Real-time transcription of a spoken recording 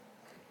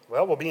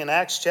Well, we'll be in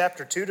Acts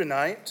chapter 2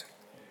 tonight.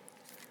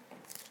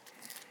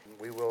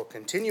 We will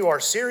continue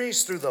our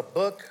series through the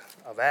book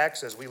of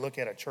Acts as we look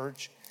at a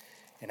church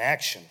in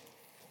action.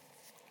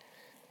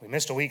 We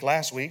missed a week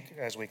last week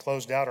as we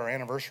closed out our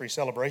anniversary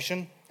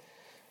celebration.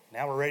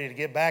 Now we're ready to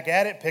get back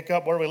at it, pick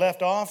up where we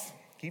left off,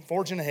 keep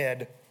forging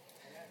ahead.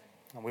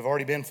 And we've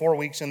already been 4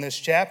 weeks in this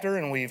chapter,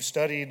 and we've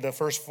studied the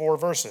first 4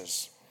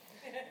 verses.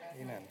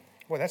 Amen.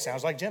 Boy, that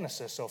sounds like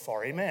Genesis so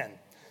far. Amen.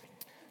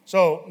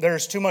 So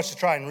there's too much to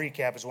try and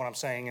recap is what I'm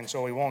saying, and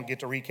so we won't get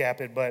to recap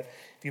it. But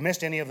if you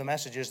missed any of the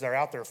messages, they're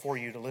out there for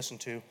you to listen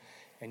to,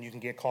 and you can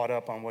get caught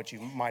up on what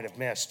you might have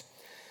missed.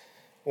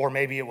 Or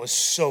maybe it was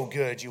so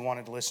good you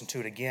wanted to listen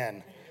to it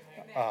again.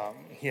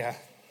 Yeah.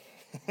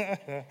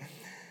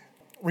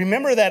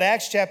 Remember that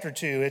Acts chapter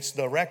 2, it's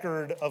the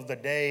record of the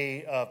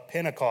day of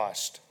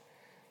Pentecost.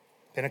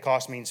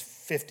 Pentecost means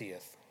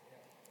 50th.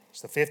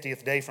 It's the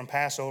 50th day from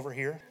Passover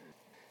here.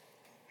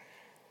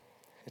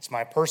 It's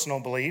my personal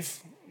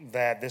belief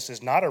that this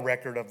is not a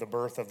record of the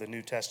birth of the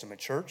New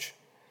Testament church,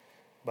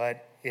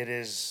 but it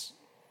is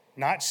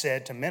not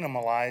said to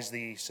minimize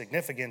the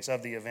significance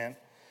of the event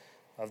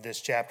of this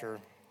chapter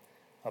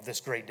of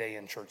this great day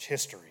in church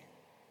history.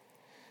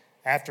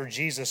 After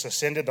Jesus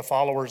ascended, the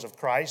followers of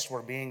Christ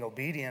were being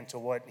obedient to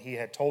what he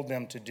had told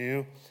them to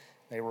do.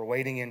 They were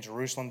waiting in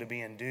Jerusalem to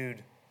be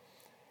endued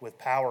with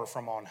power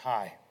from on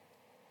high.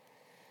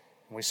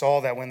 And we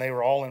saw that when they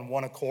were all in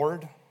one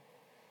accord,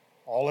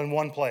 all in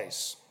one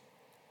place,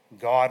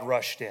 God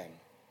rushed in.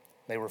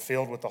 They were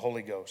filled with the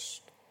Holy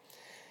Ghost.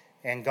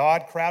 And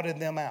God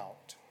crowded them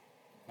out.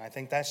 And I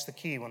think that's the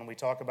key when we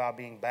talk about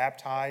being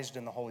baptized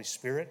in the Holy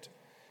Spirit,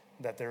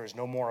 that there is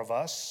no more of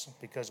us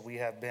because we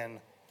have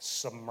been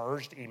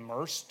submerged,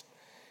 immersed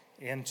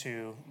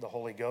into the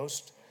Holy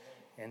Ghost.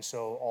 And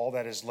so all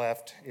that is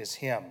left is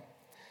Him.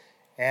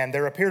 And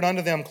there appeared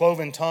unto them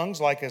cloven tongues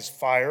like as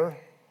fire.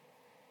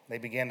 They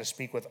began to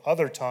speak with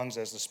other tongues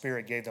as the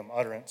Spirit gave them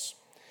utterance.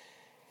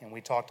 And we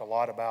talked a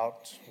lot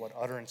about what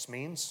utterance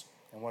means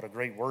and what a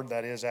great word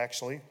that is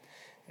actually.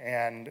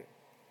 And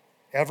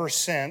ever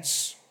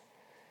since,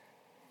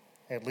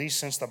 at least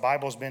since the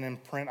Bible's been in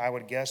print, I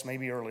would guess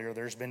maybe earlier,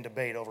 there's been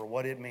debate over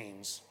what it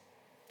means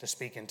to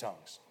speak in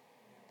tongues.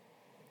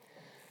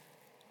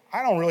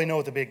 I don't really know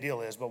what the big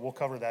deal is, but we'll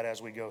cover that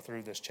as we go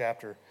through this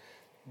chapter.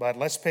 But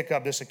let's pick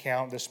up this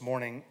account this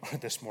morning.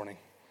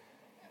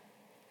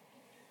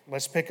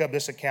 Let's pick up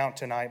this account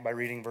tonight by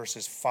reading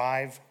verses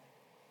 5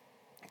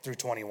 through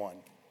 21.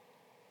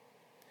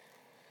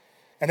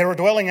 And there were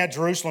dwelling at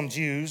Jerusalem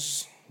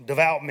Jews,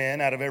 devout men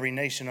out of every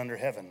nation under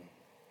heaven.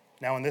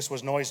 Now when this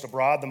was noised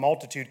abroad, the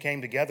multitude came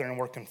together and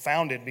were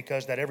confounded,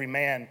 because that every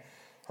man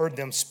heard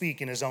them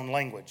speak in his own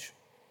language.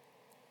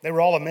 They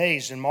were all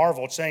amazed and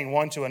marveled, saying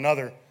one to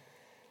another,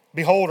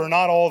 Behold, are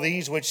not all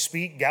these which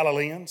speak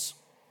Galileans?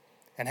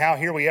 And how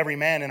hear we every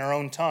man in our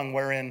own tongue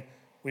wherein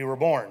we were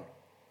born?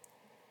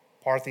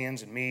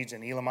 Parthians and Medes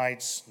and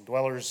Elamites, and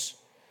dwellers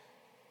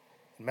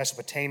in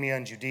Mesopotamia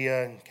and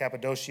Judea and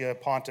Cappadocia,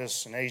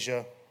 Pontus and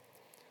Asia,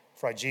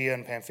 Phrygia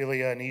and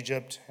Pamphylia and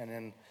Egypt, and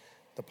in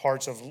the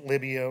parts of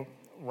Libya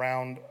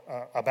round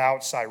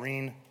about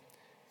Cyrene,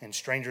 and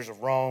strangers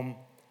of Rome,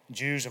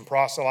 Jews and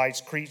proselytes,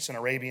 Cretes and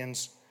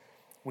Arabians.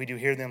 We do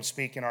hear them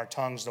speak in our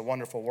tongues the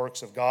wonderful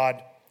works of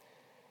God.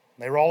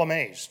 They were all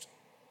amazed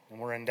and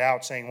were in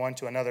doubt, saying one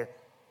to another,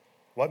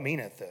 What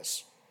meaneth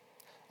this?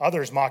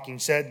 Others mocking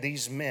said,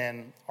 These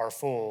men are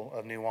full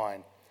of new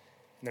wine.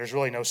 And there's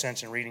really no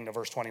sense in reading to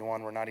verse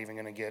 21. We're not even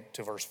going to get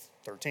to verse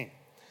 13.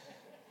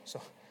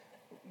 So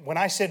when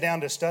I sit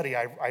down to study,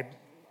 I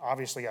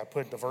obviously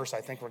put the verse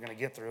I think we're going to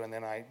get through, and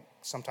then I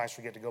sometimes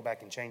forget to go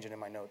back and change it in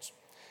my notes.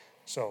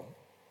 So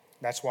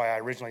that's why I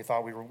originally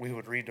thought we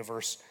would read to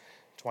verse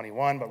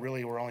 21, but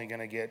really we're only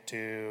going to get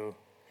to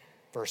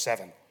verse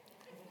 7.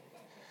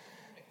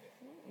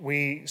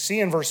 We see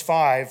in verse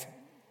 5,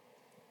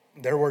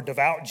 there were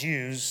devout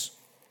Jews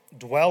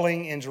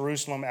dwelling in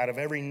Jerusalem out of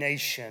every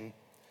nation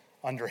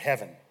under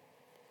heaven.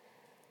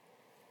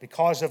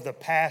 Because of the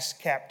past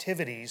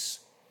captivities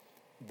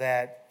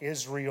that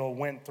Israel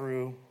went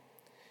through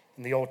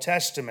in the Old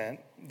Testament,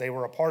 they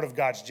were a part of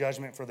God's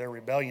judgment for their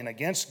rebellion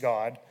against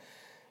God.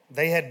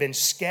 They had been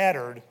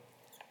scattered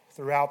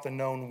throughout the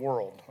known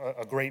world,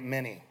 a great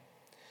many.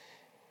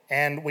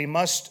 And we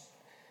must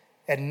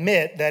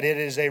admit that it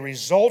is a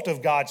result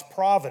of God's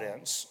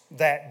providence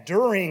that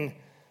during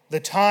the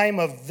time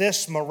of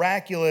this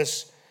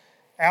miraculous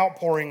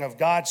outpouring of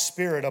God's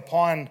Spirit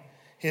upon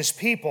His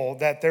people,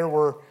 that there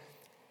were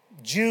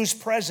Jews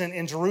present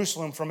in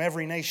Jerusalem from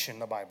every nation,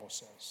 the Bible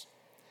says.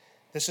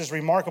 This is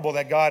remarkable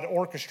that God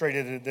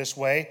orchestrated it this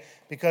way,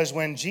 because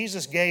when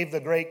Jesus gave the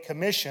Great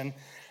Commission,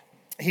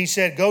 He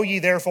said, Go ye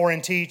therefore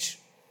and teach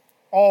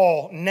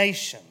all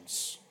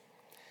nations.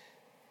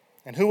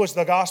 And who was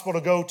the gospel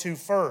to go to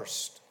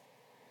first?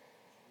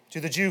 To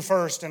the Jew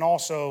first, and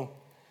also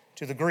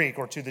to the Greek,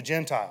 or to the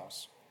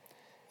Gentiles.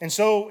 And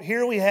so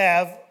here we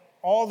have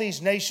all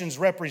these nations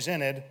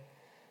represented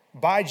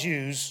by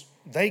Jews.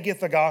 They get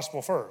the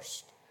gospel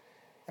first.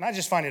 And I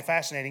just find it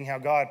fascinating how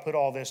God put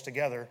all this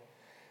together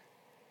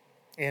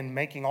in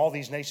making all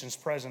these nations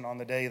present on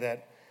the day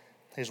that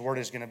his word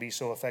is going to be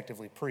so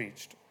effectively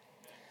preached.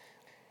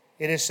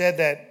 It is said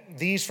that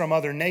these from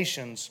other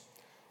nations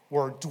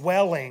were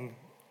dwelling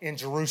in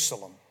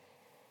Jerusalem.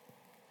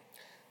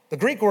 The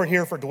Greek word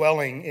here for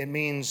dwelling, it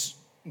means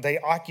they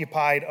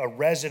occupied a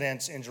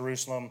residence in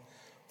Jerusalem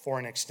for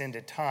an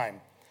extended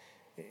time.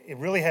 It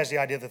really has the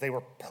idea that they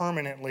were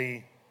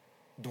permanently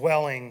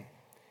dwelling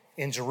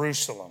in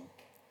Jerusalem.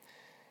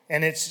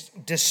 And it's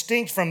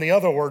distinct from the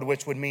other word,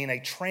 which would mean a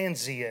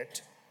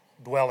transient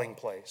dwelling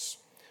place.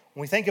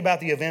 When we think about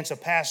the events of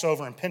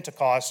Passover and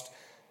Pentecost,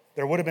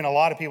 there would have been a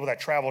lot of people that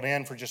traveled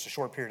in for just a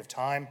short period of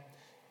time,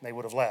 and they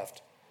would have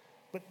left.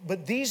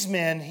 But these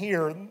men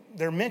here,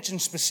 they're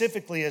mentioned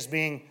specifically as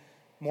being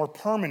more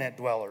permanent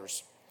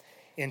dwellers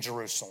in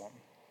Jerusalem.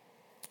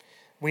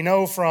 We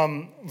know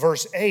from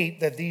verse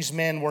 8 that these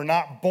men were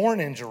not born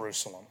in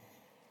Jerusalem.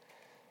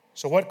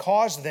 So what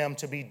caused them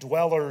to be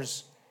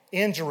dwellers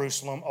in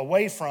Jerusalem,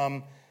 away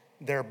from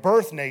their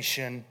birth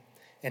nation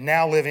and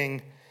now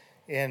living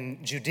in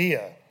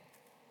Judea?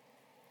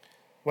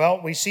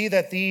 Well, we see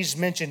that these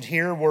mentioned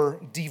here were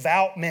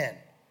devout men,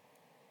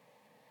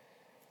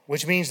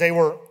 which means they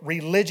were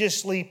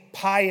religiously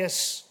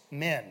pious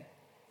men.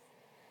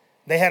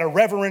 They had a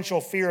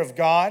reverential fear of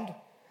God.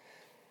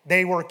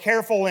 They were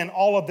careful in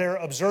all of their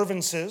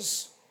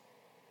observances,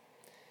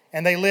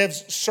 and they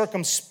lived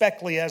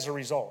circumspectly as a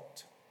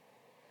result.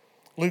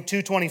 Luke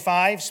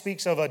 2:25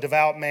 speaks of a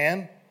devout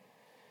man.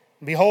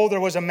 Behold,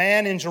 there was a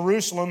man in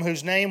Jerusalem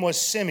whose name was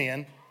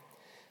Simeon.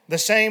 The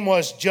same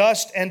was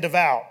just and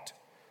devout,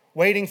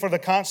 waiting for the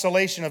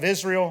consolation of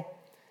Israel,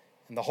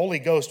 and the Holy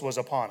Ghost was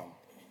upon him.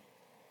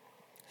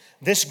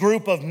 This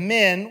group of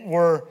men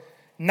were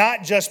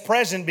not just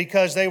present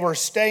because they were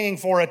staying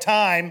for a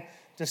time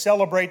to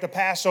celebrate the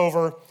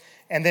Passover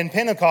and then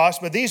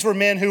Pentecost, but these were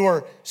men who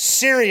were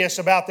serious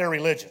about their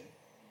religion.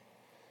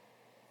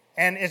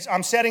 And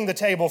I'm setting the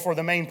table for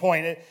the main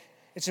point.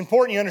 It's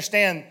important you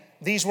understand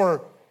these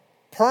were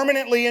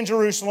permanently in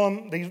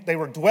Jerusalem. They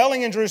were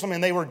dwelling in Jerusalem,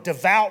 and they were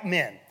devout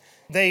men.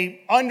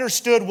 They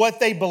understood what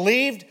they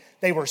believed.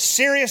 They were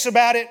serious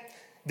about it.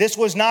 This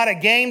was not a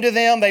game to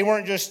them. They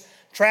weren't just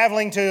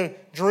traveling to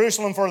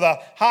Jerusalem for the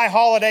high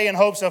holiday in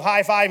hopes of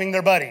high-fiving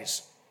their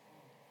buddies.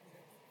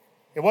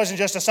 It wasn't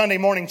just a Sunday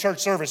morning church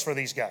service for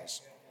these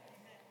guys.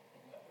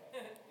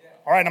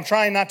 All right, I'm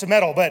trying not to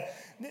meddle, but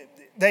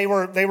they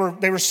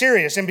were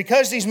serious. And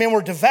because these men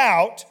were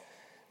devout,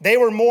 they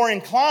were more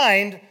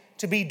inclined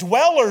to be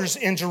dwellers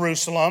in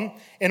Jerusalem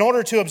in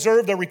order to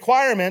observe the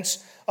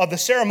requirements of the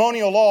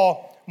ceremonial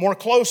law more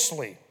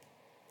closely.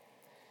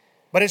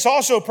 But it's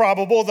also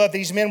probable that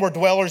these men were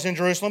dwellers in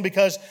Jerusalem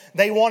because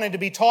they wanted to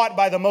be taught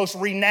by the most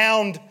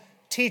renowned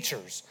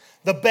teachers,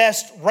 the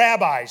best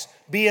rabbis,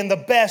 be in the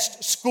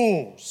best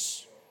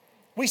schools.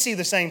 We see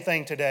the same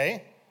thing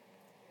today.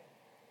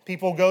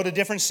 People go to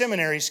different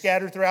seminaries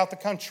scattered throughout the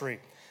country.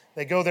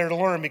 They go there to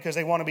learn because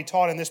they want to be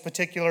taught in this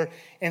particular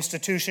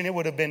institution. It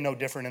would have been no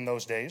different in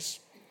those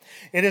days.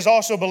 It is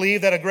also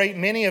believed that a great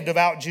many of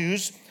devout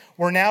Jews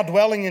were now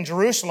dwelling in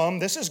Jerusalem.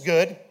 This is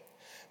good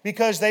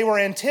because they were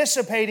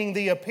anticipating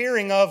the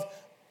appearing of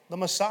the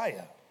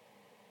Messiah.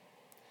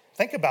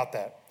 Think about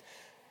that.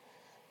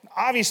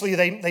 Obviously,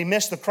 they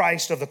missed the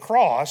Christ of the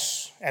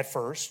cross at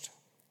first,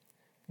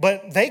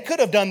 but they could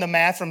have done the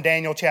math from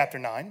Daniel chapter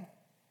 9.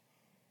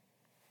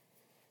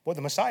 Well,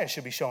 the Messiah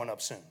should be showing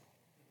up soon.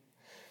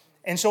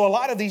 And so a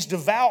lot of these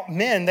devout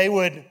men, they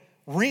would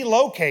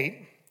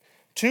relocate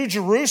to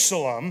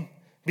Jerusalem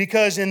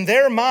because in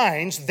their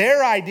minds,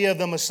 their idea of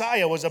the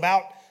Messiah was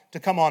about to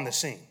come on the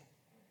scene.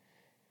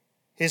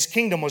 His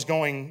kingdom was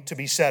going to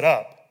be set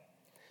up.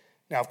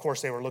 Now, of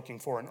course, they were looking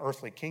for an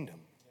earthly kingdom.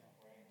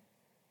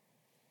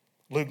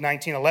 Luke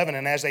 19:11,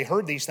 and as they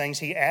heard these things,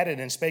 he added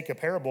and spake a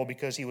parable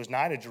because he was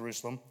nigh to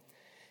Jerusalem,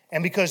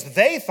 and because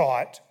they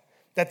thought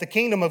that the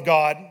kingdom of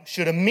God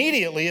should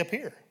immediately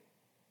appear.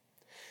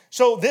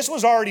 So this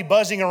was already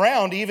buzzing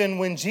around even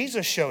when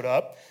Jesus showed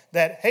up,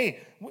 that, hey,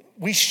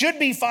 we should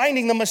be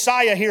finding the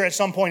Messiah here at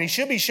some point. He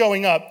should be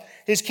showing up.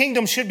 His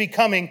kingdom should be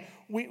coming.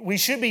 We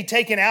should be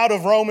taken out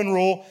of Roman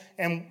rule,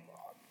 and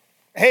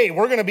hey,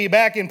 we're going to be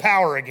back in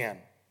power again.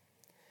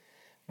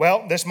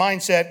 Well, this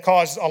mindset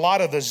caused a lot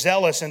of the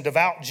zealous and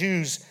devout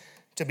Jews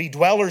to be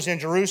dwellers in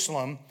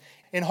Jerusalem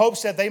in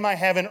hopes that they might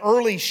have an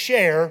early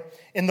share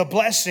in the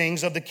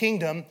blessings of the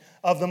kingdom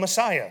of the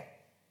Messiah.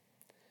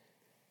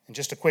 And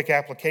just a quick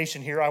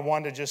application here, I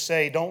want to just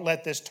say, don't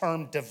let this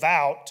term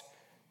devout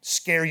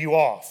scare you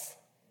off.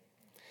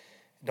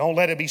 Don't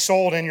let it be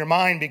sold in your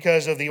mind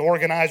because of the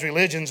organized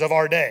religions of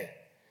our day.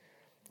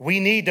 We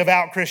need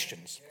devout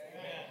Christians.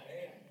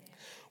 Amen.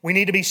 We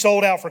need to be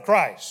sold out for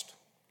Christ.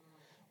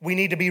 We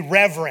need to be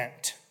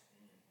reverent.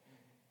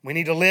 We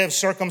need to live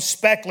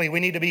circumspectly. We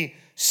need to be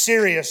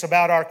serious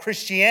about our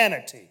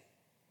Christianity.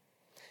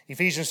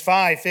 Ephesians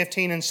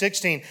 5:15 and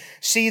 16.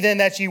 See then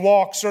that ye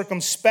walk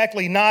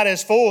circumspectly, not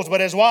as fools,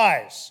 but as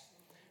wise,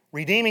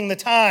 redeeming the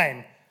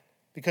time,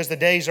 because the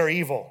days are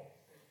evil.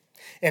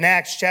 In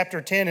Acts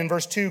chapter 10 and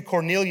verse 2,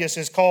 Cornelius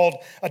is called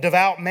a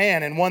devout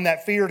man and one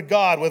that feared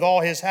God with all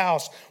his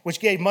house, which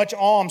gave much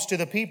alms to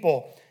the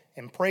people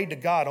and prayed to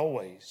God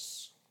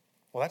always.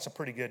 Well, that's a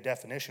pretty good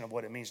definition of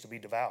what it means to be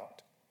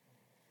devout.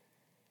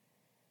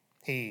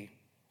 He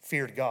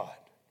feared God.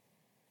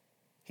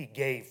 He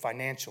gave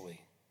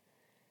financially.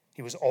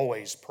 He was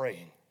always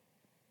praying.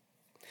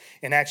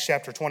 In Acts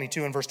chapter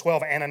 22 and verse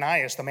 12,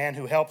 Ananias, the man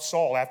who helped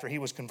Saul after he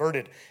was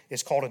converted,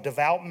 is called a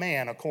devout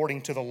man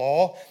according to the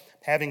law,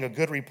 having a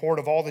good report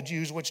of all the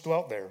Jews which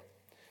dwelt there.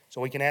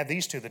 So we can add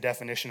these to the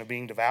definition of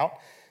being devout.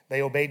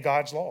 They obeyed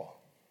God's law.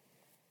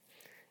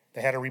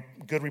 They had a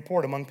good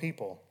report among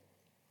people.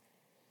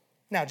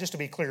 Now, just to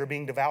be clear,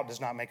 being devout does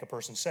not make a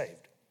person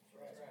saved.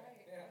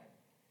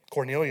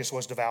 Cornelius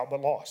was devout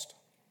but lost.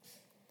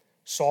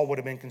 Saul would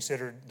have been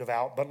considered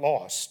devout but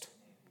lost.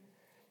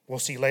 We'll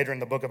see later in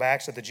the book of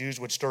Acts that the Jews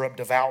would stir up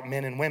devout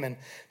men and women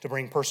to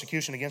bring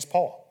persecution against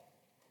Paul.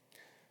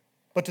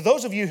 But to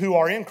those of you who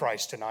are in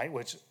Christ tonight,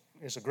 which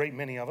is a great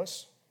many of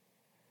us,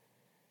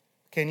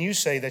 can you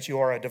say that you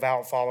are a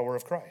devout follower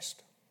of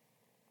Christ?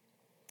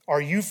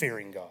 Are you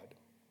fearing God?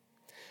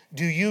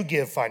 Do you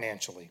give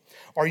financially?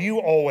 Are you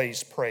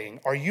always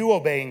praying? Are you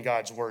obeying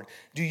God's word?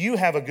 Do you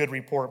have a good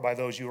report by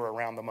those you are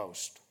around the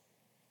most?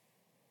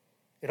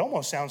 It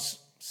almost sounds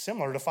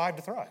similar to 5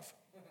 to Thrive.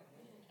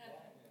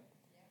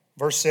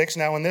 Verse 6,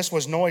 now when this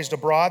was noised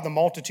abroad, the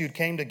multitude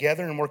came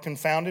together and were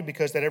confounded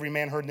because that every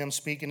man heard them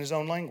speak in his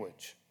own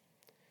language.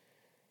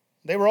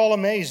 They were all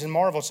amazed and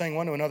marveled, saying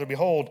one to another,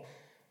 behold,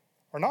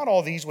 are not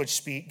all these which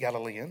speak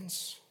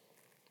Galileans?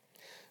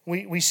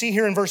 We see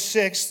here in verse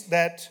 6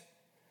 that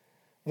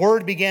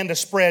word began to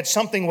spread.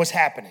 Something was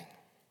happening.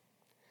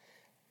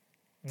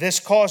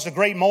 This caused a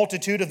great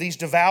multitude of these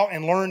devout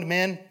and learned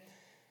men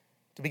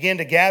to begin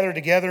to gather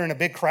together in a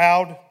big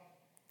crowd.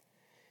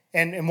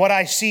 And what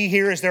I see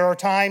here is there are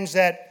times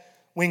that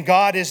when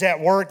God is at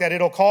work, that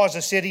it'll cause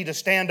a city to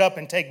stand up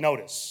and take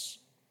notice.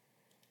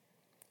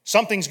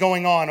 Something's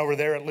going on over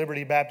there at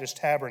Liberty Baptist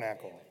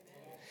Tabernacle.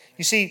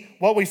 You see,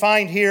 what we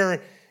find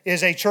here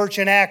is a church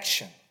in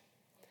action.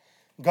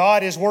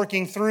 God is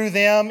working through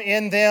them,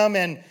 in them,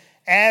 and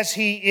as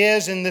He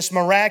is in this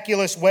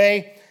miraculous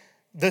way,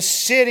 the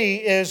city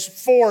is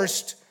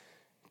forced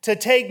to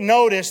take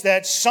notice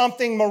that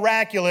something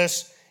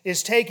miraculous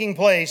is taking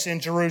place in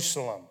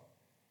Jerusalem.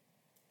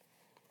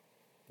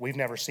 We've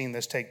never seen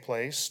this take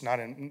place.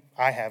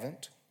 I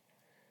haven't,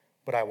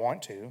 but I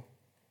want to.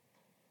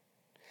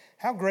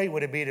 How great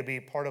would it be to be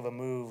part of a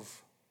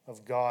move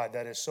of God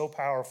that is so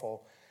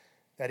powerful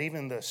that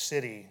even the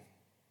city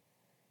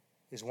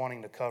is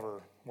wanting to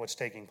cover what's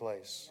taking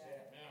place?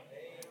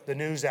 The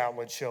news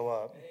outlets show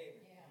up.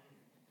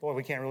 Boy,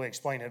 we can't really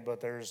explain it, but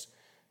there's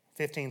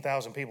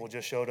 15,000 people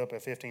just showed up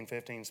at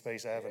 1515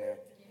 Space Avenue.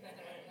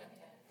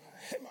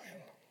 It'd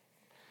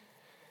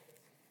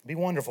be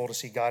wonderful to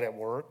see God at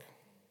work,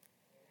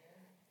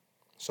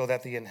 so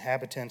that the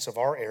inhabitants of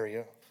our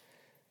area,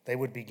 they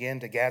would begin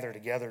to gather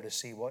together to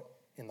see what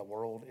in the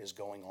world is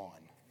going on.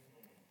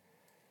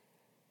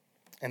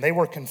 And they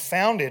were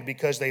confounded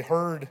because they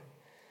heard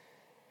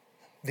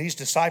these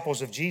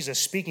disciples of Jesus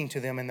speaking to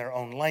them in their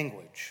own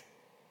language.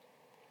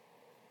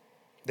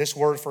 This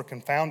word for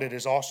confounded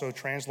is also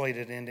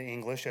translated into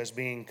English as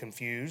being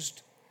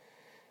confused,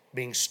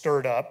 being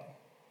stirred up,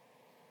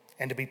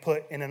 and to be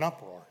put in an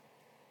uproar.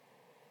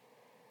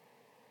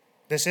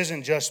 This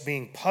isn't just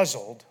being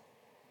puzzled,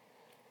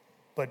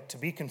 but to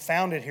be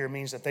confounded here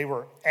means that they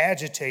were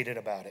agitated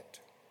about it.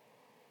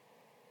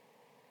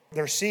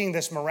 They're seeing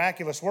this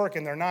miraculous work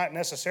and they're not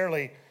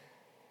necessarily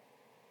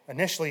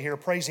initially here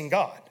praising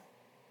God.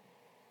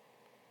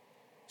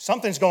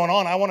 Something's going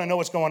on. I want to know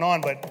what's going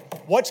on,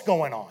 but what's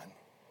going on?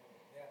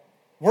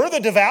 We're the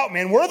devout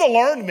men. We're the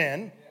learned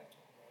men.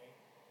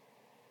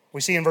 We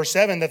see in verse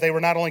 7 that they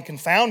were not only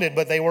confounded,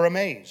 but they were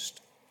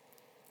amazed.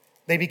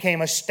 They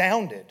became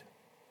astounded.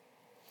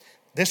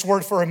 This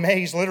word for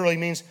amazed literally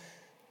means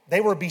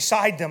they were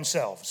beside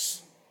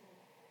themselves.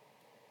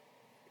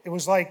 It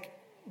was like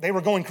they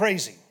were going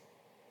crazy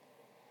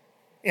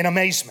in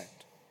amazement.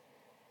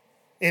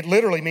 It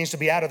literally means to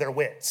be out of their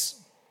wits.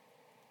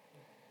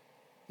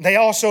 They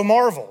also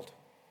marveled,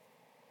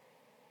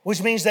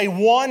 which means they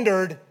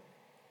wondered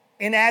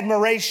in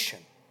admiration.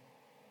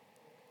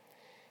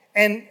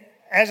 And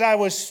as I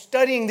was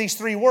studying these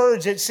three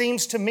words, it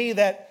seems to me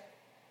that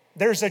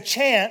there's a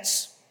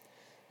chance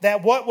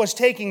that what was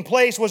taking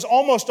place was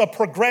almost a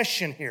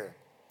progression here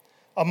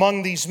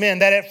among these men,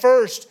 that at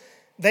first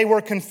they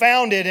were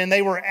confounded and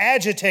they were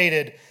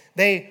agitated.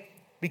 They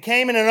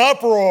became in an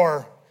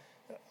uproar,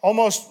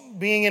 almost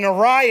being in a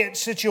riot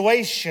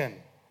situation.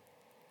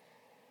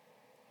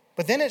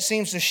 But then it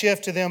seems to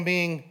shift to them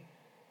being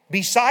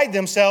beside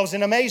themselves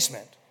in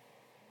amazement.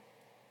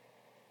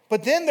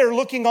 But then they're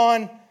looking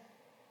on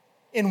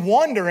in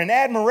wonder and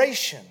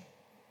admiration.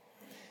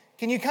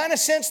 Can you kind of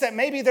sense that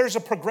maybe there's a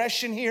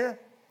progression here?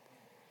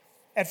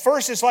 At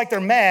first it's like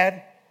they're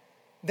mad.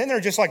 Then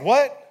they're just like,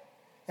 what?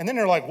 And then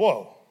they're like,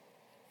 whoa.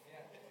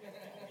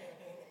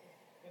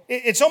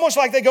 It's almost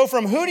like they go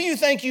from, who do you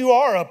think you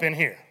are up in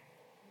here?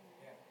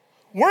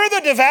 We're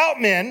the devout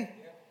men.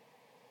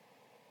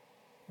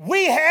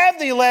 We have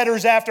the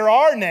letters after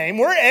our name.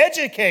 We're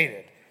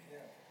educated.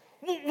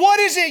 What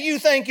is it you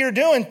think you're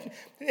doing?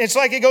 It's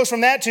like it goes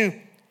from that to,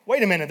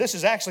 wait a minute, this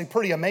is actually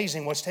pretty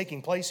amazing what's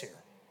taking place here.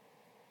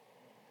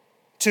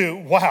 To,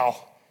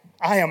 wow,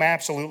 I am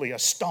absolutely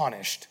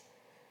astonished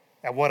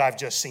at what I've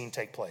just seen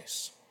take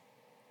place.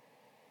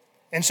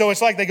 And so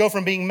it's like they go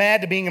from being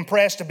mad to being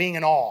impressed to being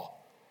in awe.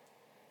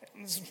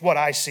 This is what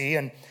I see.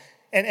 And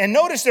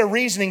notice their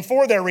reasoning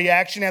for their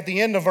reaction at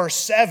the end of verse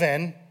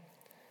 7.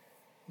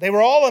 They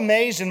were all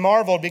amazed and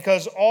marveled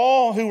because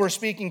all who were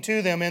speaking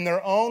to them in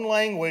their own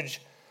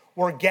language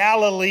were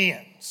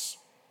Galileans.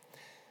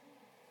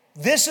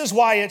 This is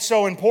why it's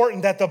so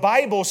important that the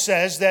Bible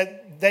says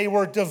that they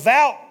were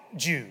devout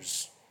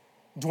Jews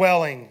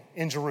dwelling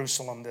in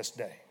Jerusalem this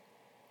day.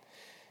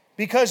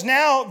 Because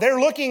now they're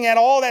looking at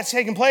all that's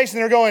taking place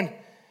and they're going,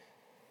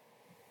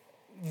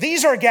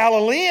 these are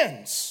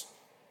Galileans.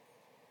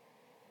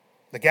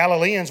 The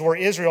Galileans were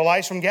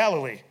Israelites from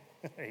Galilee.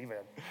 Amen.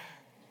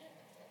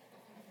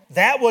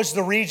 That was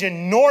the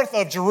region north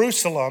of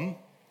Jerusalem.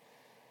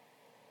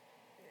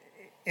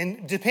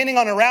 And depending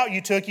on the route you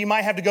took, you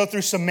might have to go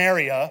through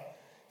Samaria.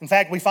 In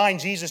fact, we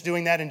find Jesus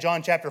doing that in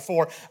John chapter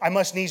 4. I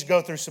must needs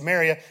go through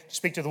Samaria to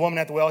speak to the woman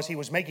at the well as he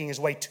was making his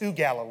way to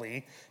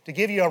Galilee. To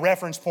give you a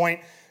reference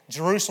point,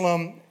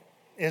 Jerusalem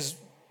is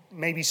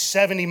maybe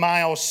 70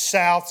 miles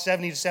south,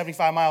 70 to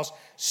 75 miles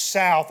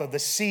south of the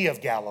Sea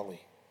of Galilee.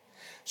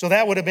 So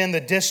that would have been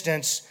the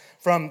distance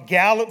from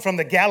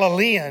the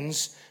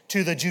Galileans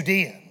to the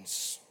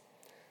Judeans,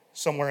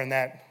 somewhere in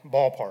that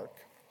ballpark.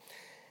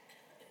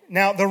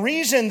 Now, the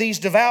reason these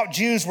devout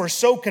Jews were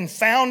so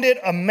confounded,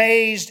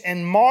 amazed,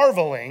 and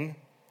marveling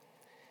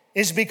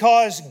is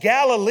because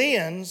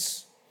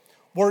Galileans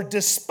were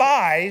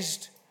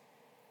despised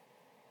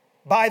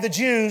by the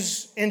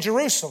Jews in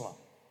Jerusalem.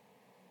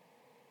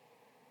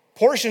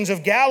 Portions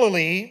of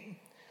Galilee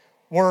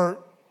were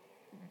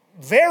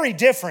very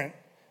different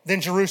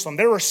than Jerusalem.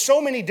 There were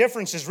so many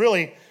differences,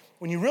 really,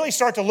 when you really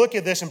start to look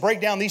at this and break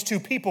down these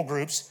two people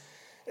groups.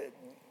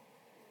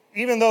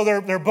 Even though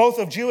they're both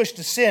of Jewish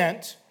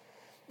descent,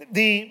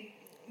 the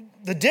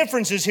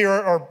differences here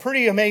are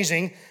pretty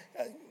amazing.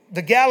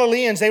 The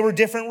Galileans, they were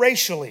different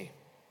racially.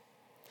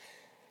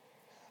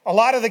 A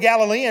lot of the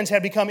Galileans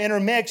had become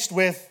intermixed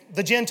with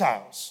the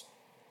Gentiles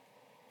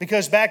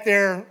because back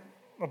there,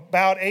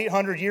 about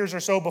 800 years or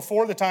so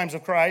before the times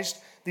of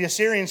Christ, the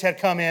Assyrians had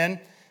come in,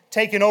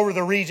 taken over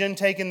the region,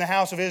 taken the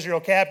house of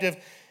Israel captive,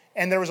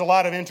 and there was a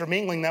lot of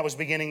intermingling that was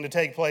beginning to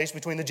take place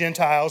between the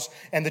Gentiles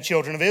and the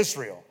children of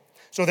Israel.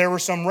 So there were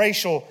some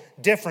racial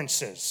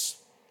differences.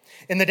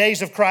 In the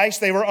days of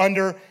Christ, they were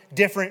under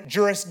different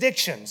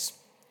jurisdictions.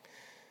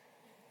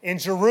 In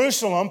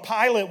Jerusalem,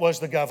 Pilate was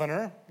the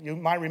governor. You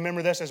might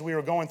remember this as we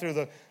were going through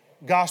the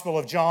Gospel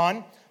of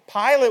John.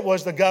 Pilate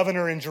was the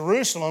governor in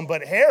Jerusalem,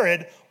 but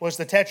Herod was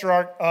the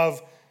tetrarch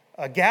of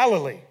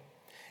Galilee.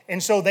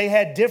 And so they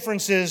had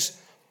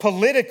differences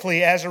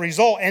politically as a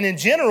result. And in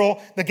general,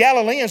 the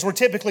Galileans were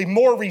typically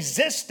more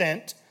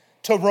resistant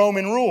to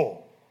Roman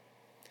rule.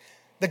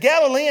 The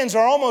Galileans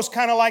are almost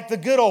kind of like the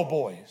good old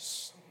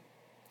boys.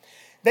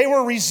 They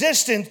were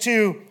resistant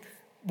to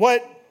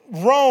what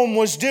Rome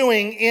was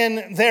doing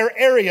in their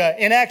area.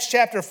 In Acts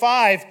chapter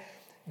 5,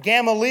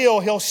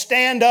 Gamaliel, he'll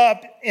stand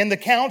up in the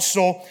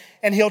council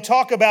and he'll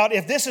talk about,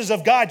 if this is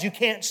of God, you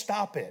can't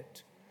stop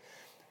it.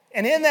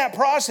 And in that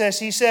process,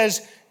 he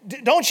says,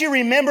 don't you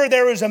remember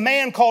there was a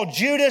man called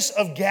Judas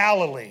of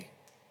Galilee?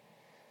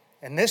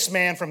 And this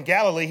man from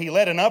Galilee, he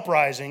led an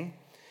uprising.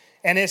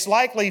 And it's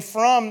likely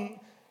from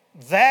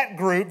that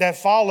group that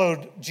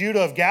followed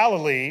Judah of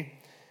Galilee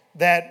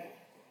that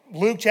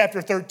Luke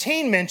chapter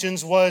 13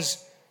 mentions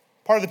was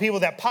part of the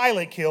people that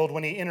Pilate killed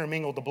when he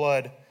intermingled the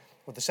blood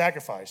with the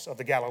sacrifice of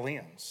the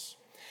Galileans.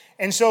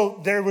 And so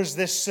there was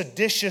this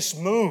seditious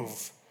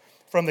move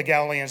from the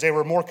Galileans. They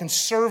were more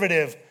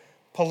conservative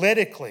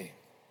politically.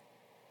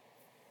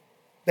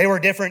 They were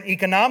different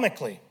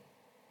economically.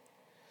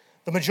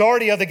 The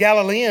majority of the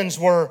Galileans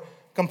were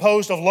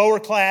composed of lower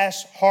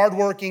class,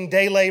 hardworking,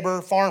 day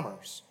labor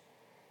farmers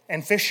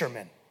and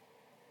fishermen.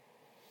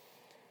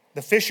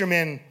 The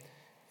fishermen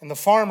and the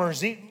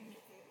farmers,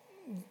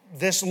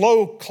 this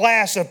low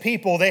class of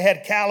people, they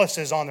had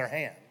calluses on their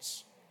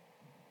hands.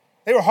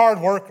 They were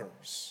hard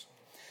workers.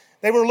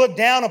 They were looked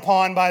down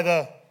upon by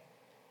the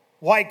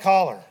white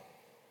collar,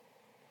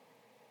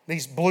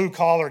 these blue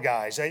collar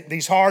guys,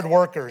 these hard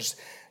workers.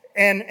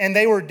 And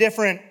they were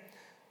different.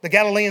 The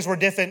Galileans were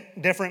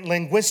different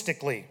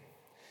linguistically.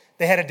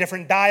 They had a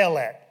different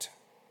dialect.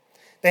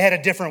 They had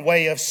a different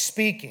way of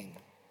speaking.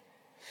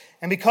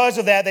 And because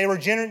of that, they were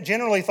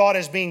generally thought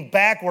as being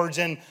backwards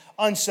and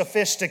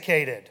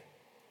unsophisticated.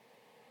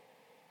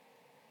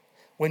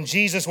 When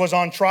Jesus was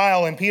on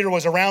trial and Peter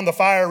was around the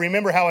fire,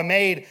 remember how a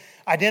maid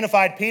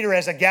identified Peter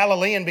as a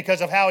Galilean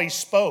because of how he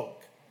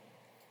spoke.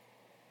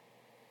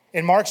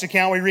 In Mark's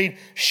account, we read,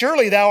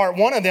 surely thou art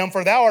one of them,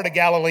 for thou art a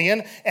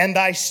Galilean, and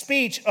thy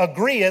speech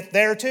agreeth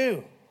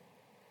thereto.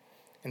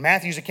 In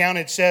Matthew's account,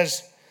 it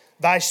says,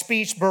 Thy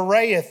speech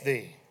bewrayeth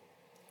thee,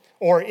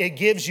 or it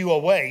gives you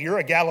away. You're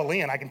a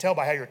Galilean. I can tell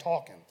by how you're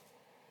talking.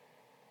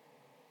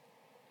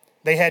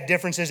 They had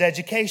differences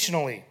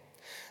educationally.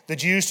 The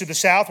Jews to the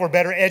south were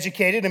better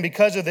educated, and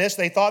because of this,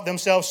 they thought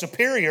themselves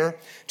superior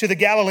to the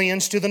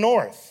Galileans to the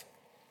north.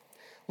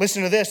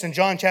 Listen to this in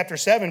John chapter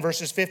 7,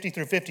 verses 50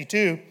 through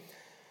 52.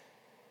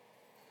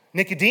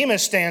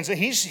 Nicodemus stands,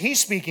 he's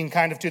speaking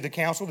kind of to the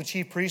council, the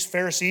chief priests,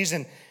 Pharisees,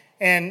 and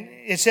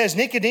it says,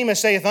 Nicodemus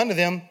saith unto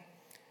them,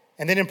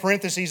 and then in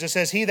parentheses it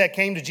says, he that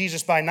came to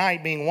Jesus by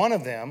night, being one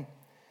of them.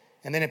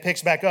 And then it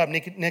picks back up.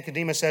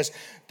 Nicodemus says,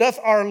 doth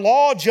our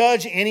law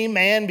judge any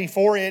man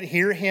before it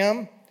hear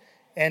him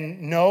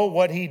and know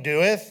what he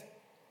doeth?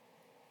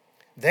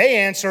 They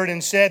answered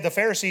and said, the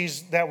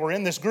Pharisees that were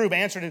in this group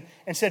answered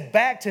and said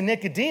back to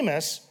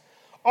Nicodemus,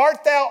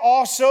 art thou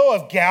also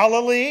of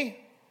Galilee?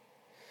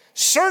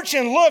 Search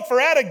and look, for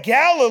out of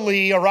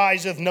Galilee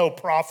ariseth no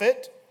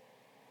prophet.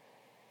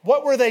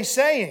 What were they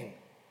saying?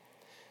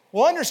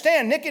 Well,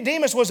 understand,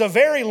 Nicodemus was a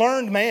very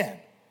learned man.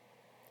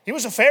 He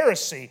was a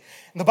Pharisee.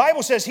 And the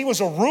Bible says he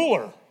was a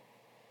ruler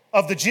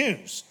of the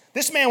Jews.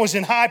 This man was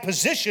in high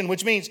position,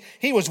 which means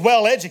he was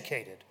well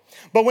educated.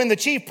 But when the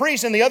chief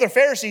priests and the other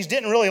Pharisees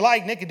didn't really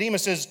like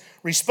Nicodemus's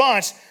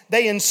response,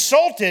 they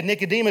insulted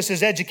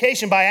Nicodemus's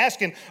education by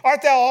asking,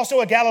 art thou also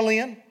a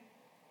Galilean?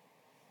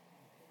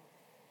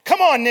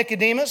 Come on,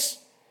 Nicodemus.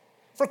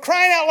 For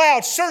crying out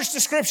loud, search the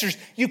scriptures.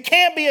 You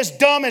can't be as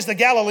dumb as the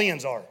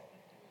Galileans are.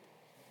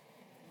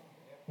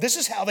 This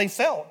is how they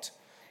felt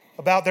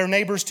about their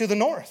neighbors to the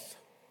north.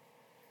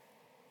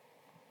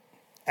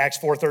 Acts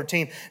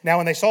 4:13. Now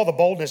when they saw the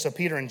boldness of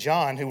Peter and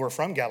John, who were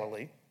from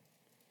Galilee,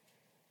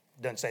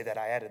 doesn't say that,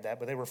 I added that,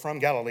 but they were from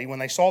Galilee. When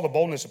they saw the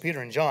boldness of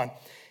Peter and John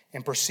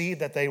and perceived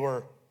that they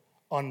were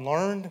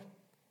unlearned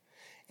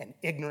and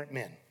ignorant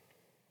men,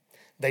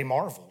 they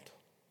marveled.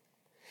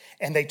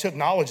 And they took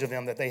knowledge of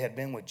them that they had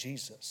been with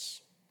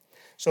Jesus.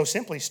 So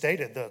simply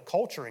stated, the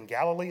culture in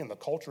Galilee and the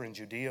culture in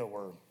Judea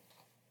were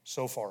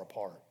so far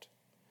apart.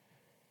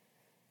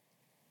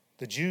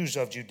 The Jews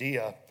of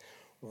Judea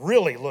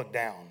really looked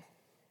down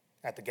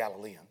at the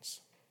Galileans.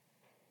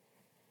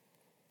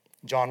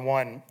 John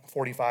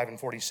 1:45 and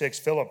 46,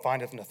 Philip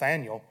findeth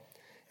Nathanael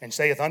and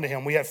saith unto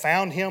him, we have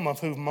found him of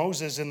whom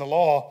Moses in the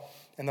law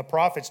and the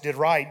prophets did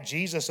write,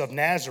 Jesus of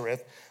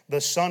Nazareth, the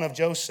son of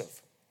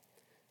Joseph.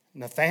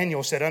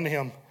 Nathanael said unto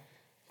him,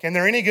 can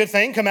there any good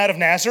thing come out of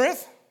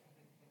Nazareth?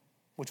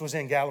 Which was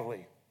in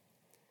Galilee.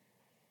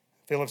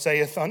 Philip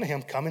saith unto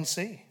him, come and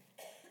see.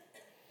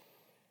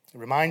 It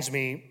reminds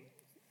me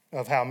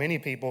of how many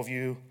people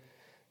view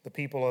the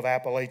people of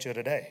Appalachia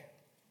today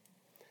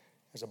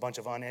as a bunch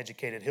of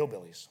uneducated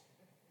hillbillies,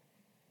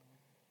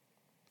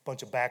 a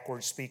bunch of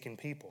backwards speaking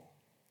people,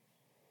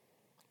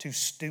 too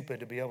stupid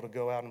to be able to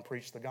go out and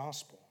preach the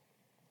gospel.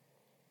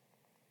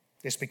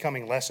 It's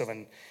becoming less of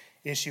an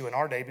issue in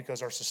our day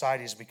because our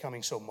society is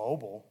becoming so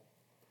mobile.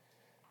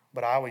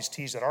 But I always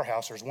tease at our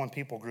house, there's one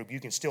people group you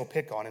can still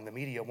pick on and the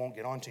media won't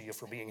get onto you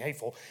for being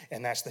hateful,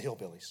 and that's the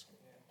hillbillies.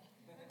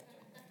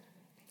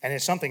 And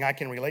it's something I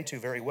can relate to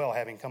very well,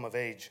 having come of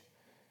age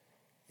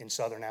in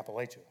southern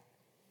Appalachia.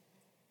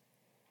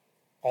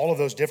 All of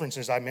those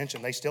differences I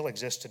mentioned, they still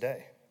exist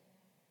today.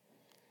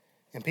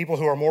 And people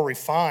who are more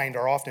refined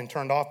are often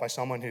turned off by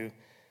someone who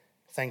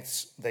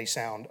thinks they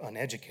sound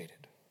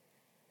uneducated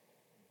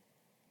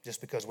just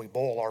because we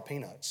boil our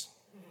peanuts.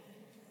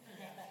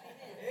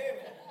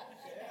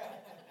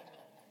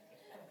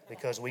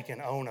 Because we can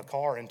own a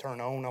car and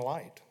turn on a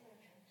light.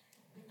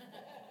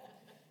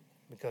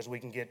 Because we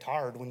can get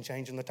tired when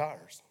changing the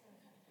tires.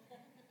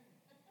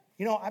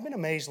 You know, I've been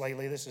amazed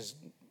lately, this is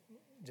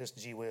just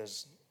gee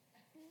whiz,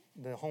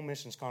 the home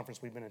missions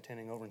conference we've been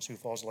attending over in Sioux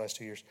Falls the last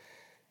 2 years,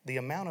 the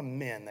amount of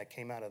men that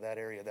came out of that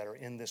area that are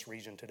in this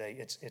region today,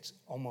 it's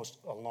almost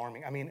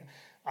alarming. I mean,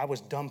 I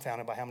was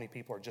dumbfounded by how many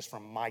people are just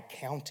from my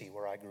county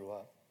where I grew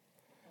up.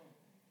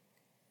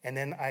 And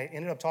then I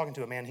ended up talking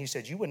to a man. He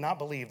said, you would not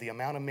believe the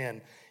amount of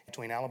men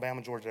between Alabama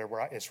and Georgia,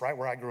 it's right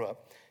where I grew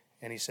up.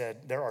 And he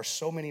said, there are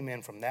so many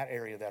men from that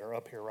area that are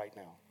up here right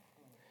now.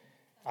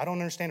 I don't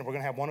understand it. We're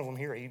going to have one of them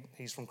here.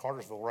 He's from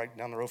Cartersville, right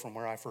down the road from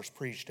where I first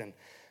preached. And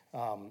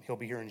he'll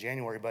be here in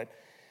January. But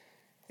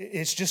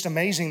it's just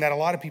amazing that a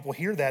lot of people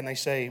hear that and they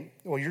say,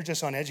 well, you're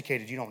just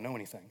uneducated. You don't know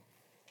anything.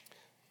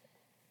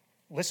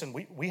 Listen,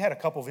 we had a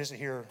couple visit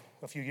here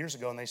a few years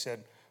ago, and they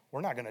said,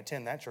 we're not going to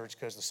attend that church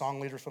because the song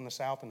leader's from the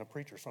South and the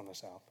preacher's from the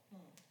South.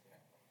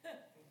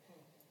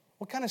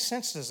 What kind of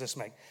sense does this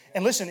make?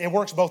 And listen, it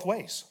works both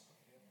ways.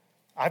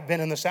 I've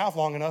been in the South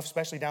long enough,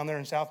 especially down there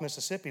in South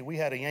Mississippi. We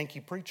had a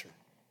Yankee preacher.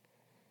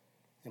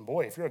 And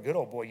boy, if you're a good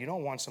old boy, you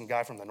don't want some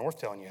guy from the North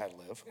telling you how to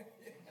live.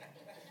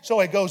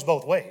 So it goes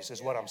both ways,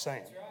 is what I'm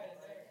saying.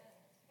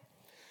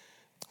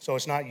 So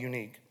it's not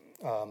unique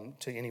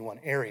to any one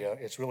area.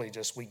 It's really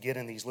just we get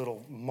in these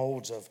little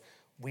molds of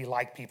we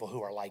like people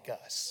who are like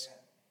us.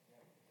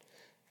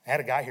 I had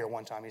a guy here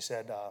one time. He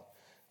said,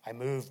 I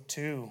moved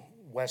to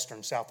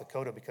western South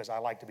Dakota because I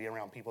like to be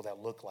around people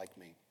that look like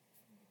me.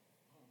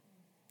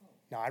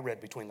 Now, I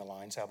read between the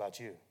lines. How about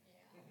you?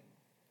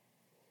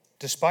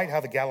 Despite how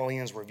the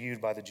Galileans were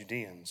viewed by the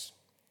Judeans,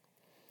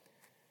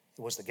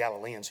 it was the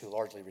Galileans who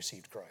largely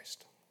received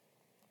Christ,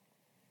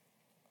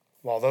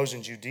 while those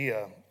in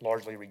Judea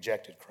largely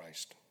rejected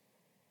Christ.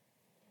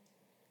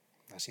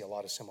 I see a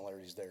lot of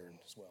similarities there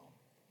as well.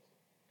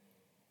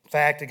 In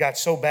fact, it got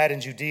so bad in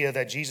Judea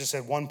that Jesus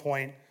at one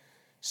point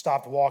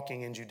stopped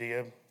walking in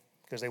Judea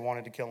because they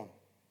wanted to kill him.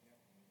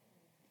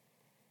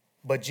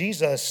 But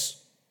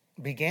Jesus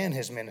began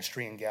his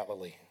ministry in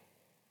Galilee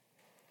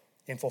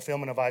in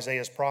fulfillment of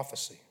Isaiah's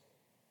prophecy.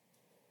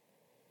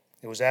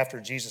 It was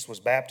after Jesus was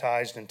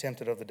baptized and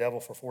tempted of the devil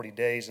for 40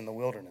 days in the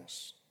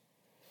wilderness.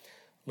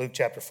 Luke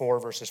chapter 4,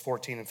 verses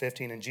 14 and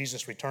 15, and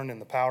Jesus returned in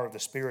the power of the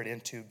Spirit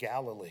into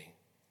Galilee.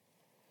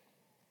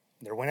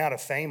 There went out a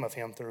fame of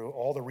him through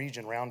all the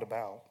region round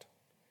about,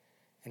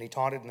 and he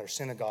taught it in their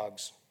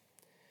synagogues,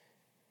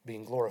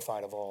 being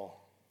glorified of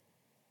all.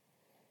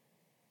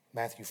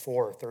 Matthew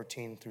 4,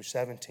 13 through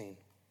 17.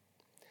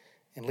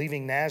 And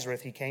leaving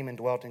Nazareth, he came and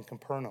dwelt in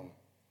Capernaum,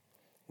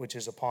 which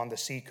is upon the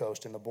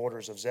seacoast in the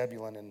borders of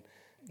Zebulun and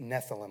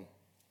Nephthalim,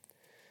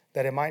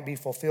 that it might be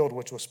fulfilled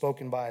which was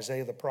spoken by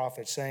Isaiah the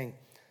prophet, saying,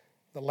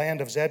 the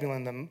land of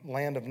Zebulun, the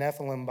land of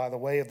Nephthalim, by the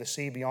way of the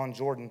sea beyond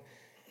Jordan,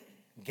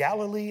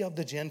 Galilee of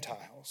the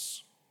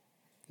Gentiles.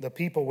 The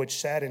people which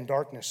sat in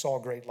darkness saw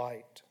great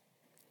light.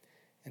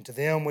 And to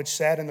them which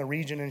sat in the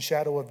region and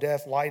shadow of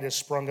death, light has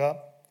sprung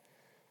up.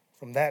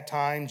 From that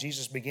time,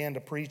 Jesus began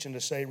to preach and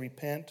to say,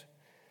 repent,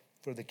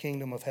 for the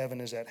kingdom of heaven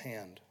is at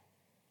hand.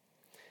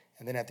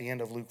 And then at the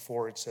end of Luke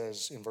 4, it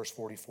says in verse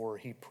 44,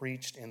 he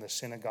preached in the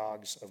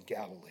synagogues of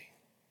Galilee.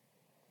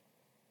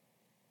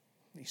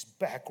 These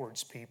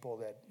backwards people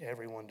that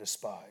everyone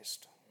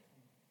despised.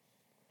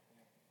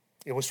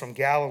 It was from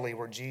Galilee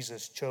where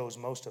Jesus chose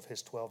most of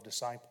his 12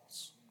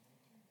 disciples.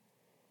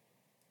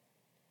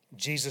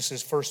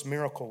 Jesus' first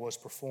miracle was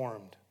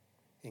performed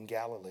in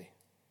Galilee.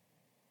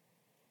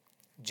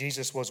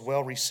 Jesus was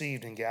well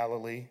received in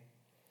Galilee.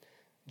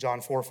 John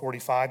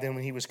 4:45, then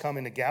when he was come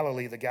into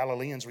Galilee, the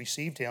Galileans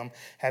received him,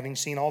 having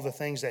seen all the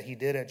things that he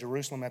did at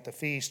Jerusalem at the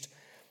feast,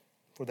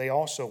 for they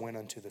also went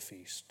unto the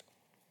feast.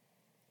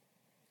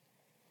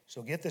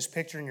 So get this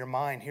picture in your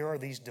mind. Here are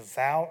these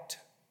devout,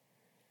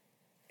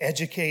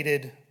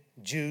 educated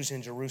Jews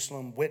in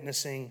Jerusalem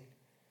witnessing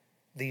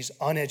these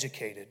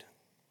uneducated,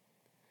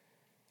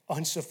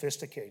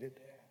 unsophisticated,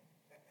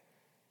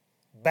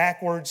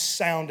 backwards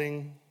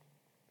sounding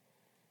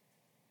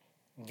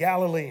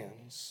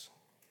Galileans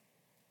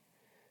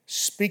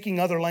speaking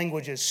other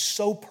languages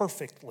so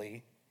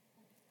perfectly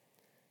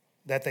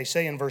that they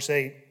say in verse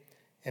 8,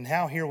 and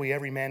how hear we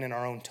every man in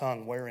our own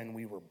tongue wherein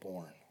we were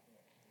born.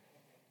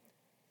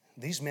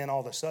 These men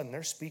all of a sudden,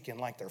 they're speaking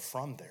like they're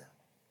from there.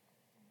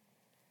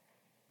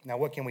 Now,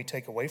 what can we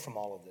take away from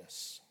all of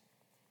this?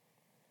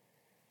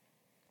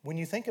 When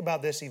you think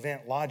about this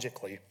event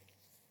logically,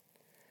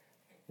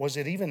 was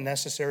it even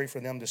necessary for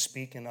them to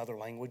speak in other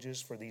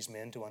languages for these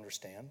men to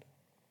understand?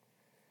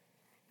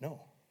 No.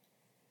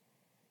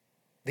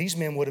 These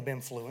men would have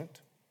been fluent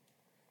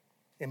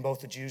in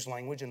both the Jews'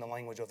 language and the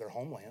language of their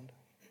homeland.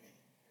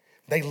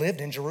 They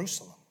lived in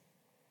Jerusalem.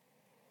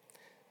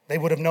 They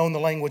would have known the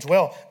language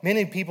well.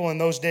 Many people in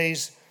those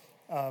days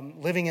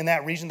living in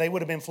that region, they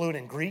would have been fluent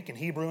in Greek and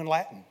Hebrew and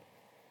Latin.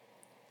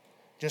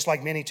 Just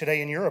like many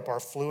today in Europe are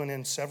fluent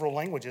in several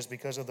languages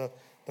because of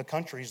the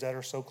countries that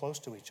are so close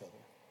to each other.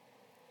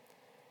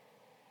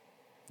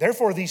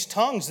 Therefore, these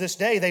tongues this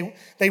day,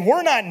 they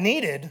were not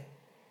needed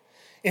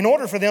in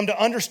order for them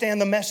to understand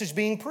the message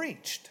being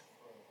preached.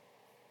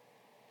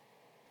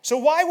 So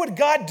why would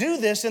God do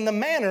this in the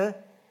manner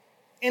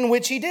in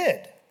which he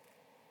did?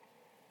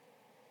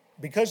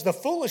 Because the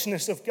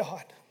foolishness of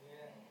God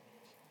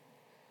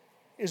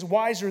is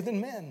wiser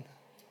than men.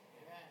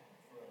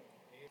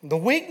 The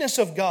weakness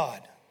of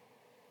God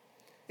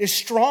is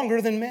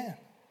stronger than men.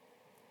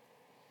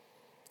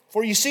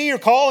 For you see your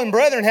calling,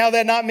 brethren, how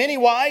that not many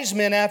wise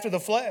men after the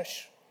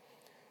flesh,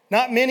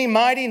 not many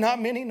mighty,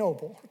 not many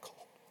noble are called.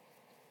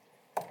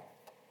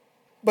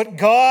 But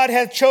God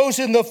hath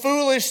chosen the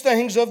foolish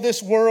things of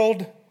this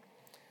world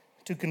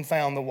to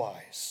confound the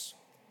wise.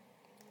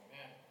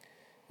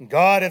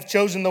 God hath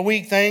chosen the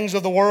weak things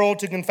of the world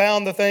to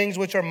confound the things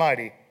which are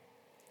mighty.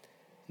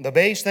 The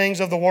base things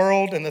of the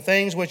world and the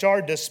things which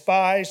are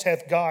despised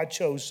hath God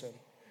chosen.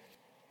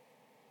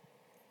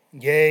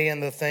 Yea,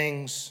 and the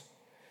things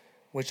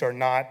which are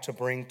not, to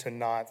bring to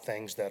naught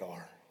things that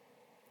are,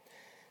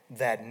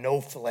 that no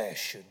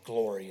flesh should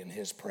glory in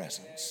his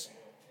presence.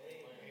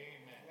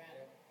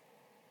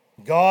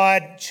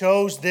 God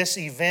chose this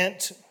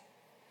event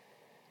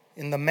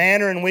in the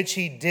manner in which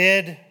he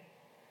did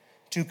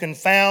to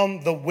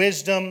confound the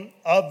wisdom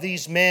of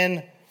these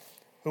men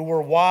who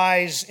were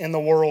wise in the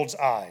world's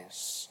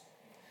eyes.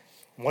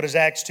 And what does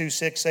Acts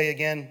 2:6 say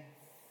again?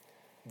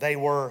 They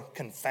were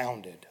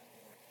confounded.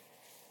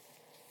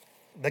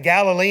 The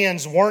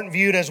Galileans weren't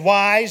viewed as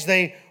wise.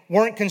 They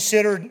weren't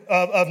considered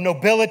of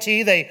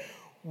nobility. They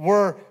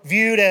were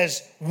viewed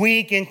as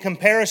weak in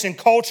comparison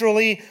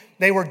culturally.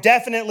 They were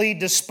definitely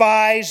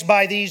despised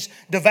by these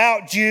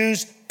devout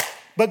Jews.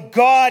 But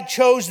God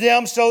chose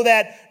them so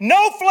that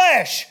no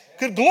flesh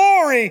could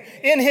glory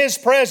in His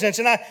presence.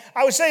 And I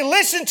would say,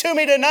 listen to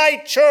me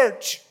tonight,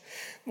 church.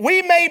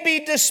 We may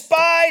be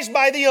despised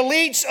by the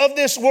elites of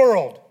this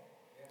world.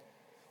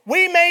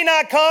 We may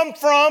not come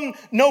from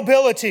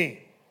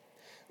nobility.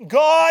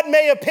 God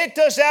may have picked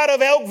us out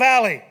of Elk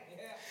Valley.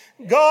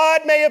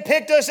 God may have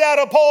picked us out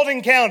of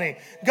Paulding County.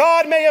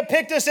 God may have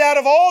picked us out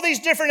of all these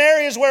different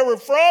areas where we're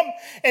from.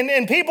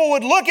 And people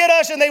would look at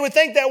us and they would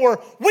think that we're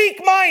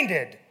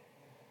weak-minded.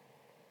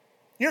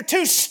 You're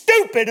too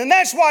stupid, and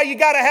that's why you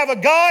got to have a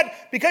God,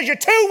 because you're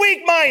too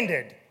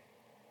weak-minded.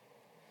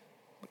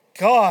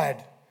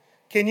 God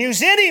can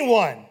use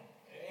anyone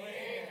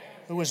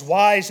who is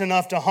wise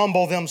enough to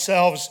humble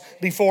themselves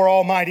before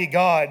Almighty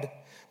God.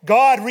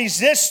 God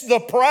resists the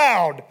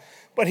proud,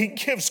 but He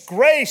gives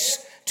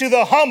grace to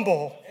the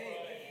humble.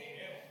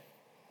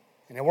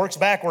 And it works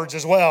backwards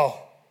as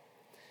well.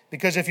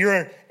 Because if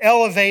you're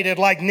elevated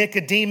like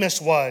Nicodemus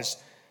was,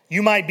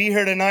 you might be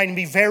here tonight and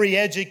be very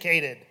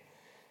educated.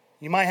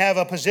 You might have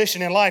a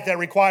position in life that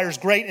requires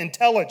great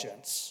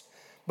intelligence.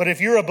 But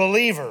if you're a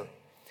believer,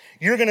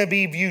 you're going to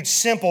be viewed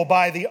simple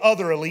by the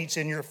other elites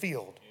in your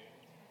field.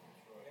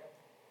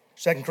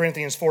 2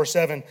 Corinthians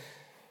 4:7,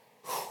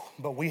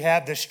 but we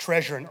have this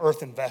treasure in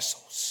earthen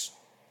vessels,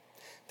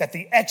 that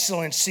the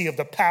excellency of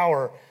the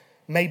power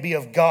may be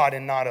of God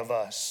and not of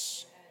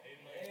us.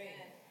 Amen.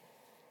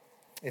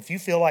 If you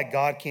feel like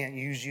God can't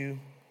use you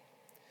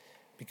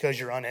because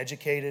you're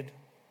uneducated,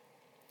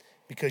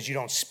 because you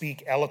don't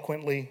speak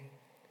eloquently,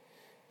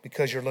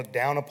 because you're looked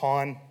down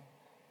upon,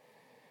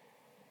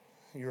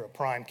 you're a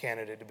prime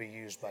candidate to be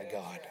used by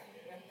God.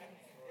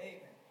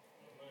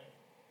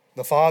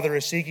 The Father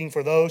is seeking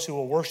for those who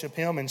will worship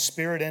Him in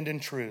spirit and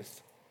in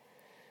truth.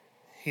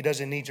 He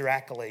doesn't need your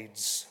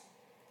accolades.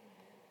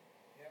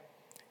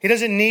 He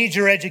doesn't need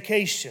your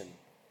education.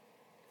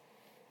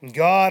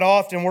 God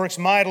often works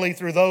mightily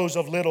through those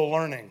of little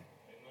learning.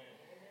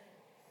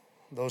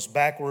 Those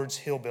backwards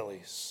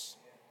hillbillies.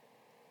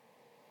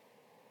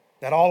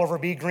 That Oliver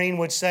B. Greene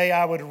would say,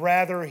 I would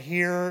rather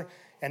hear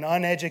an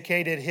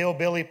uneducated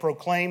hillbilly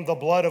proclaim the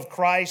blood of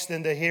Christ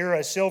than to hear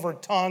a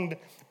silver-tongued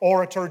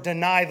orator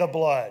deny the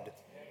blood.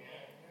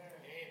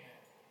 Amen.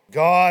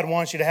 God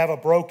wants you to have a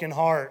broken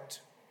heart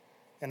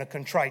and a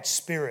contrite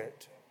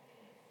spirit.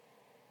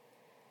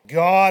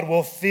 God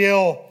will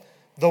fill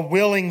the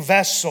willing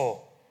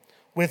vessel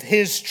with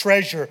His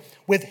treasure,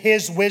 with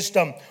His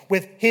wisdom,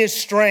 with His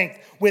strength,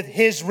 with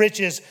His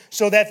riches,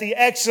 so that the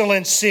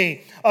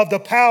excellency of the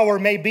power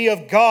may be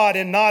of God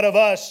and not of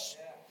us.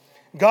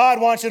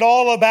 God wants it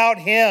all about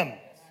Him.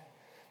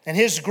 And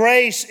His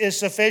grace is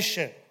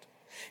sufficient.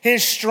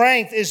 His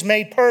strength is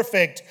made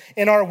perfect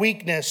in our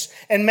weakness.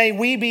 And may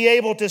we be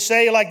able to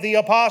say like the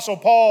Apostle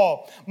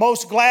Paul,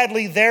 most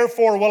gladly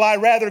therefore will I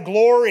rather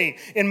glory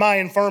in my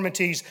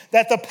infirmities,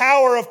 that the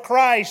power of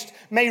Christ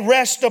may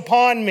rest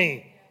upon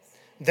me.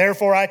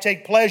 Therefore I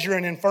take pleasure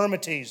in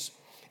infirmities,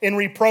 in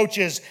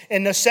reproaches,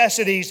 in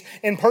necessities,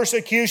 in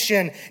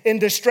persecution, in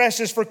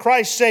distresses for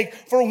Christ's sake.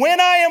 For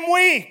when I am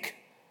weak,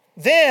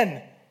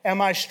 then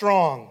am I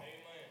strong. Amen.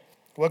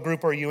 What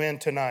group are you in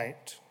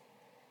tonight?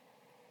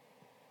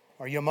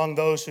 Are you among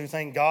those who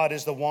think God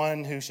is the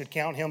one who should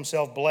count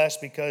himself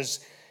blessed because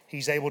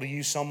He's able to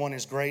use someone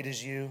as great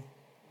as you?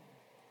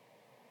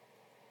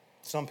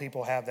 Some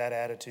people have that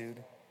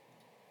attitude.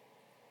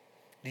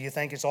 Do you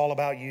think it's all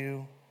about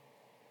you?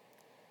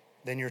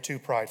 Then you're too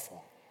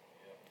prideful.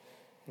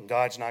 And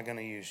God's not going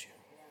to use you.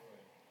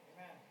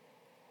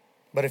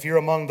 But if you're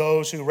among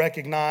those who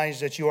recognize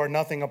that you are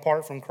nothing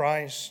apart from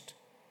Christ,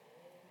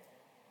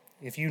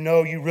 if you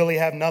know you really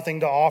have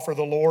nothing to offer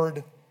the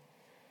Lord,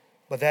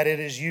 but that it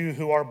is you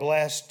who are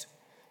blessed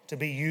to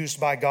be used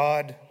by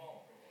God,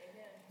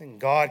 then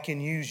God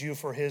can use you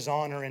for His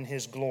honor and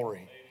His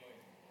glory.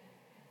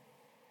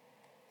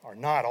 Are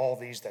not all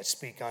these that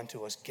speak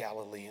unto us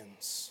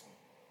Galileans?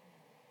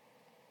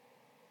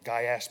 A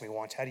guy asked me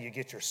once, how do you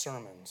get your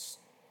sermons?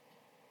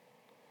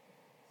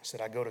 I said,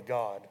 I go to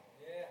God.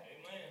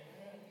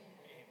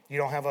 You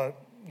don't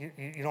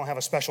have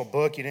a special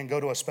book? You didn't go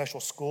to a special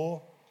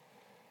school?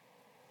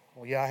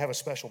 Well, yeah, I have a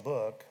special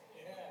book.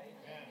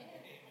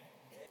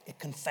 It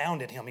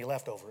confounded him. He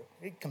left over it.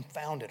 It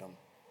confounded him.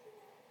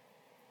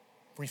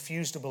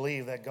 Refused to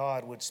believe that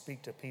God would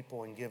speak to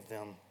people and give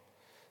them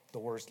the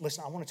words.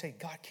 Listen, I want to tell you,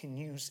 God can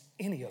use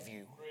any of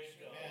you.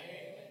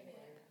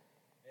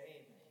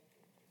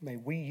 May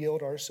we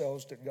yield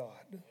ourselves to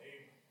God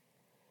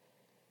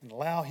and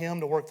allow Him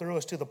to work through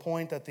us to the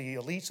point that the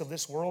elites of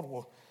this world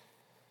will,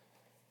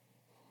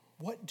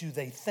 what do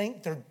they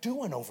think they're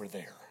doing over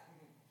there?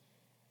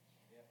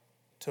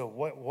 To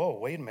what? Whoa,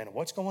 wait a minute.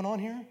 What's going on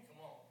here?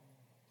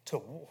 To,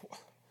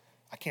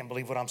 I can't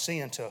believe what I'm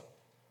seeing. To,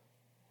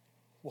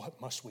 what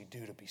must we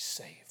do to be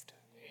saved?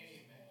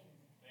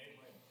 Amen.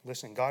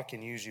 Listen, God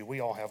can use you.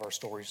 We all have our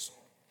stories.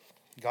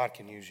 God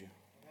can use you.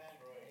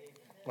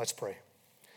 Let's pray.